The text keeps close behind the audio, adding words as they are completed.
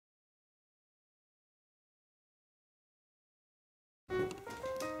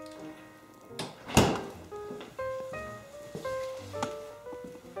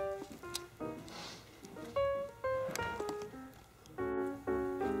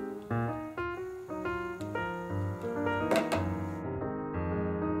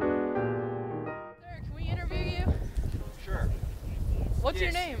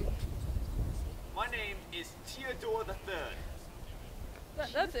What's your name? My name is Theodore III.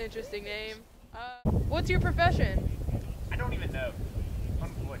 That's an interesting name. What's your profession? I don't even know.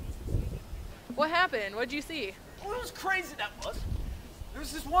 Unemployed. What happened? What'd you see? Oh, it was crazy, that was. There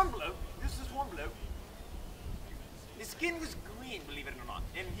was this one bloke. His skin was green, believe it or not.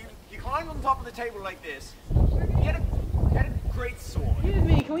 And he climbed on top of the table like this. He had a great sword. Excuse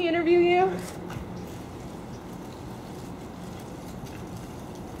me, can we interview you?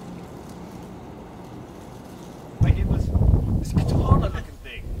 Like it was this katana-looking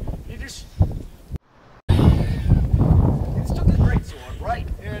thing. He just took a great sword, right?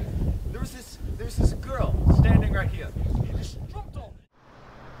 And there was this girl standing right here. He just jumped on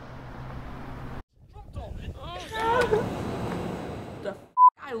it. The f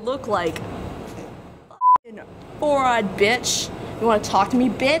I look like? Four-eyed bitch. You want to talk to me,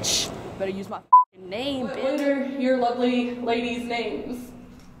 bitch? Better use my f***ing name, bitch. What are your lovely ladies' names?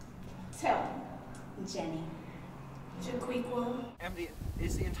 Tell me. Jenny. Jaquiqua.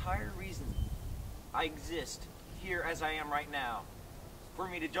 Is the entire reason I exist here as I am right now for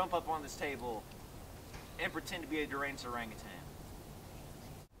me to jump up on this table and pretend to be a deranged orangutan.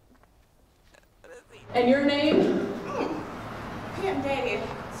 And your name? Pimp Daddy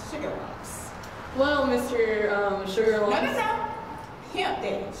Sugar Lumps. Well, Mr. Sugar Lumps. No. Pimp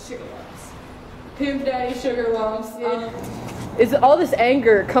Daddy Sugar Lumps. Pimp Daddy Sugar Lumps. Is all this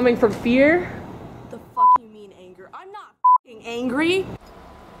anger coming from fear? The fuck you mean anger? I'm not f***ing angry.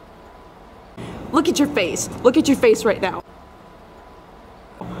 Look at your face. Look at your face right now.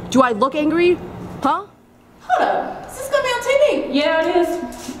 Do I look angry? Huh? Hold up. Is this gonna be on TV? Yeah, it is.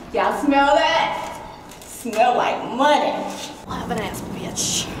 Y'all smell that? Smell like money. Have an ass,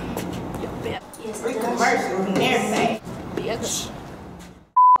 bitch. You bitch. Free commercials and everything. Bitch.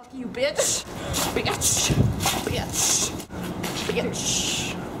 Fuck you, bitch. Bitch. Bitch.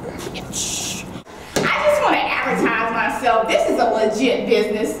 Bitch. Bitch. I just want to advertise myself. This is a legit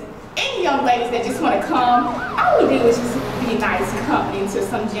business. Any young ladies that just want to come, all we do is just be nice company to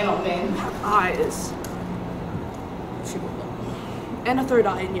some gentlemen. Eyes. And a third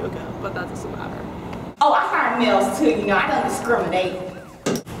eye in yoga, but that doesn't matter. Oh, I hire males too, you know, I don't discriminate.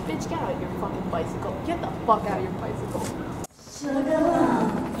 Bitch, get out of your fucking bicycle. Get the fuck out of your bicycle. Sugar.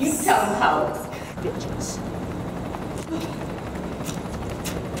 You tell them hoes. Bitches.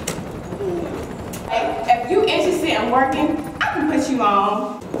 Hey, if you interested in working, I can put you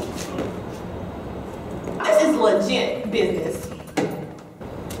on. This is legit business.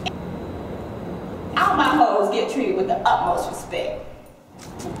 All my hoes get treated with the utmost respect.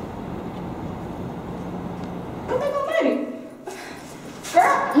 What they gonna do?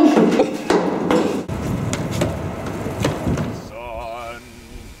 Girl. Son.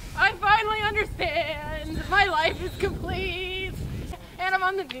 I finally understand. My life is complete. And I'm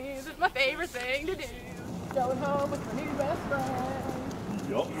on the news. It's my favorite thing to do. Going home with my new best friend.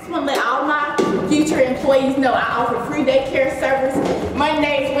 Just want to let all my future employees know I offer free daycare service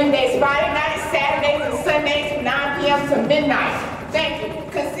Mondays, Wednesdays, Friday nights, Saturdays, and Sundays from 9 p.m. to midnight. Thank you.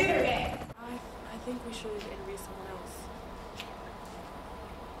 Consider that. I think we should interview someone else.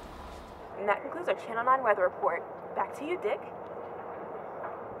 And that concludes our Channel 9 weather report. Back to you, Dick. I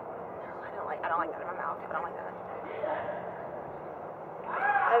don't like that in my mouth. I don't like that.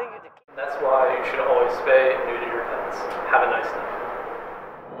 I think you did. That's why you should always spay and neuter your pets. Have a nice night.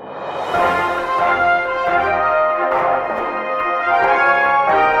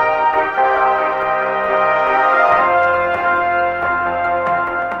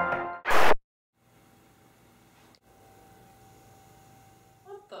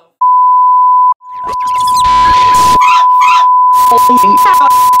 What the